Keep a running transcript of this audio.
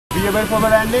ready for the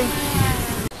landing?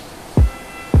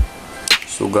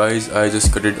 So guys, I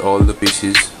just cut it all the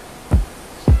pieces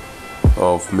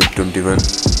of MiG-21.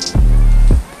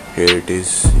 Here it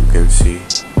is, you can see.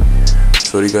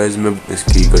 Sorry guys, मैं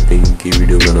इसकी cutting की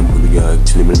video बनाना भूल गया.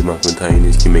 Actually मेरे दिमाग में था ही नहीं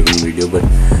इसकी मेकिंग वीडियो, बट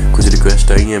कुछ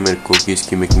रिक्वेस्ट आई है मेरे को कि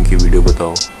इसकी मेकिंग की वीडियो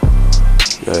बताओ.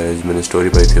 गाइस मैंने स्टोरी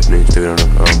पाई थी अपने इंस्टाग्राम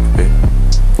अकाउंट पे,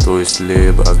 तो इसलिए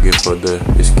अब आगे फर्दर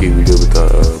इसकी वीडियो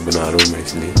बना रहा हूँ मैं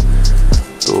इसलिए.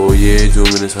 तो ये जो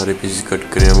मैंने सारे पीसेस कट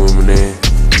करे हैं वो मैंने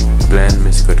प्लान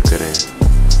में से कट करे हैं,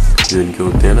 जो इनके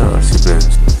होते हैं ना RC plans.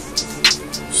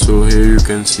 So here you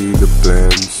can see the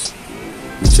plans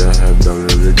which I have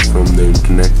downloaded from the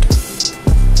internet.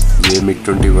 ये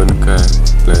MiG-21 का है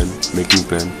प्लान, मेकिंग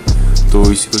प्लान. तो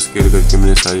इसी को स्केल करके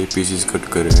मैंने सारे पीसेस कट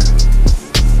करे हैं.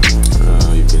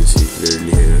 You can see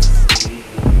clearly here.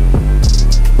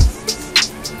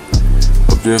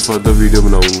 अब मैं फर्दर वीडियो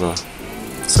बनाऊंगा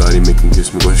सारी मेकिंग की,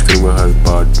 उसमें कोशिश करूंगा हर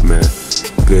पार्ट में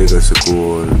क्लियर कर सकूं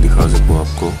और दिखा सकूं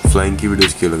आपको. फ्लाइंग की वीडियो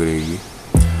इसकी अलग रहेगी.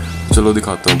 चलो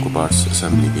दिखाता हूँ आपको पार्ट्स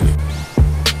असेंबली के लिए.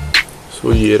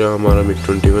 तो ये रहा हमारा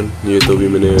MiG-21. ये तो भी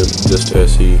मैंने जस्ट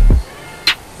ऐसी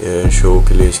शो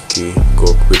के लिए इसकी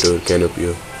कॉकपिट और कैनोपी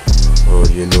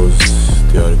और ये नोज़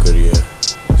तैयार करी है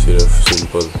सिर्फ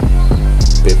सिंपल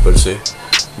पेपर से.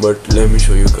 But let me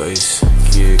show you guys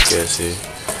कि ये कैसे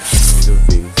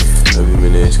विंग. अभी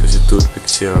मैंने इसको सिर्फ टूथपिक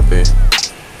से यहाँ पे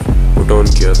पुट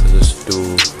ऑन किया था just to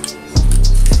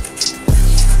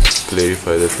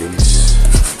clarify the things.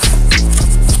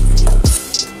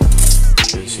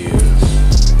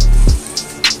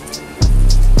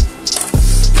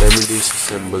 Let me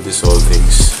disassemble this all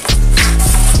things.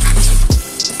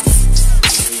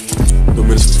 तो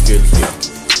मैंने स्केल किया,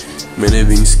 मैंने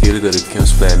विंग स्केल कर रखे हैं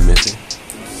उस प्लान में से.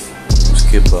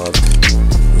 उसके बाद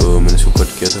मैंने इसको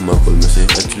कट किया थर्माकोल में से.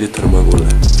 एक्चुअली थर्माकोल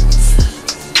है.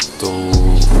 तो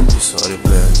सारे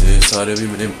प्लान है, सारे भी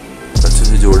मैंने अच्छे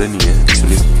से जोड़े नहीं है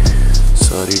एक्चुअली.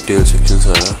 सारी टेल सेक्शन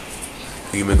सारा,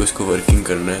 क्योंकि मेरे को इसको वर्किंग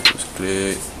करना है तो उसके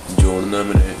लिए जोड़ना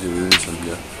मैंने जरूरी नहीं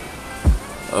समझा.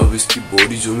 अब इसकी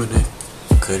बॉडी जो मैंने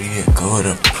करी है कवर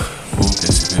अप, वो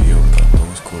कैसे करी है बताता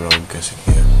हूँ. इसको राउंड कैसे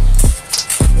किया.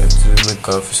 एक्चुअली मैं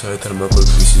काफ़ी सारे थर्माकोल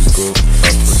पीसीज को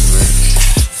आपस में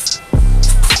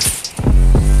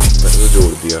पहले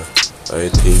जोड़ दिया. आई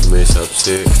थिंक मेरे हिसाब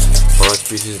से 5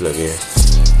 पीसीज लगे हैं.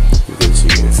 यू कैन सी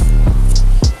है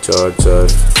 4-4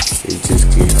 इंचेस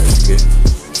की हाइट के.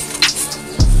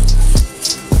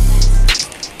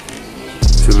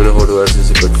 फिर मैंने हॉट वायर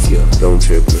से कट किया राउंड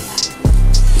शेप में.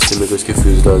 मेरे को इसके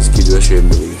फ्यूजलाज की जो है शेप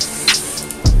मिलेगी.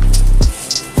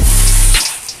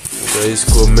 तो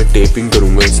इसको मैं टेपिंग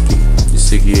करूँगा इसकी,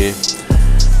 जिससे कि ये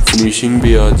फिनिशिंग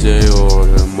भी आ जाए और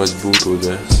मजबूत हो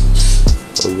जाए.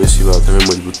 और वैसी बात है, हमें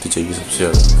मजबूती चाहिए सबसे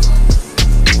ज़्यादा.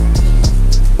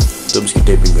 तो इसकी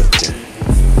टेपिंग करते हैं.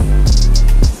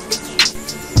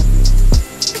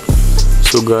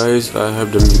 So guys, I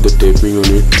have done with the taping on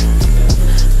it.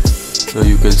 Now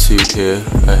you can see it here.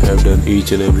 I have done each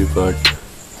and every part.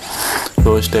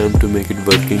 Now it's time to make it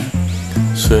working,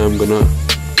 so I'm gonna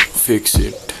fix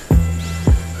it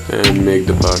and make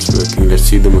the parts working. Let's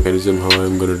see the mechanism how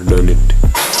I'm gonna done it.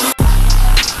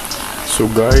 So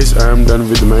guys, I am done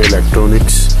with my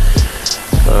electronics.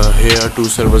 Here are 2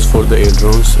 servos for the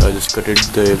ailerons. I just cut it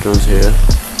the ailerons here,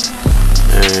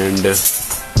 and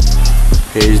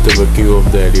here is the working of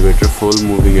the elevator, full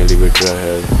moving elevator. I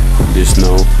have this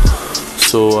now,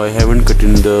 so I haven't cut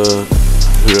in the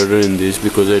rudder in this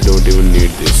because I don't even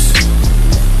need this.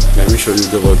 Let me show you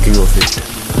the working of it.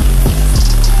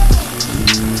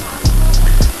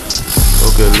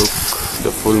 Okay, look,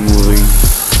 the full moving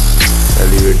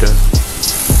elevator,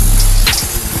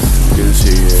 you can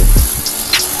see here,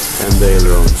 and the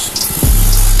ailerons.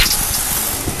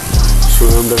 So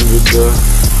I'm done with the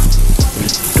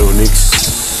electronics.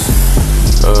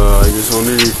 I just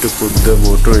only need to put the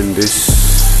motor in this.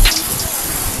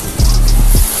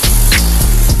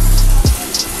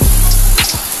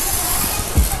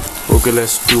 Okay,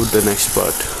 let's do the next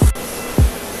part.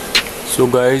 So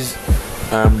guys,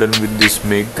 I am done with this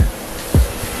MIG.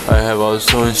 I have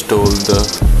also installed the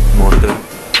motor.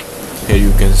 Here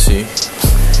you can see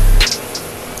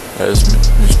I have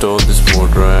installed this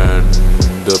motor, and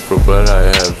the propeller I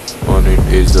have on it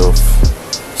is of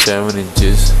 7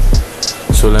 inches.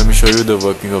 So let me show you the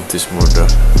working of this motor.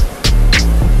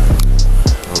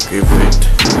 Okay, wait,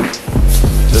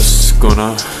 just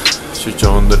gonna switch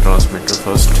on the transmitter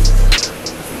first.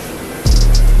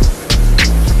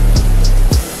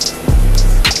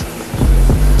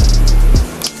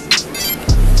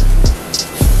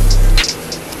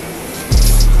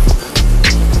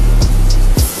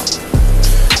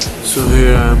 So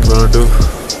here I am gonna to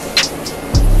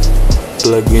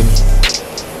plug in.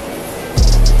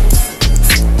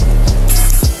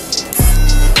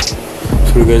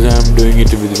 So guys, I'm doing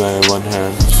it with my one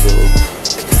hand, so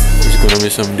it's gonna be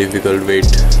some difficult weight.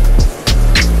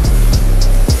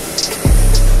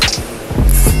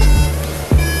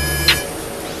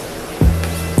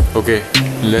 Okay,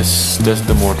 let's test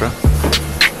the motor.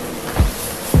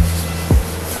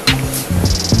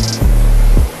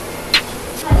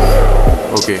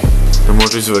 Okay, the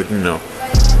motor is working now.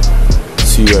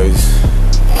 See you guys.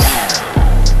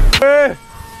 Hey!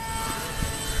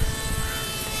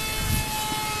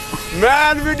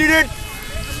 Man, we did it!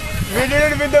 We did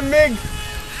it with the MIG!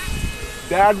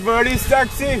 That bird is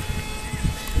sexy!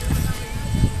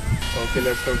 Okay,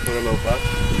 let's go for a low pass.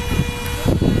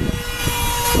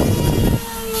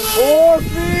 Oh,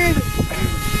 speed!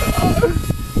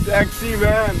 Sexy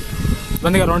man!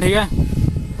 बंद कर रहा हूँ, ठीक है?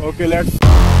 Okay,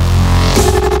 let's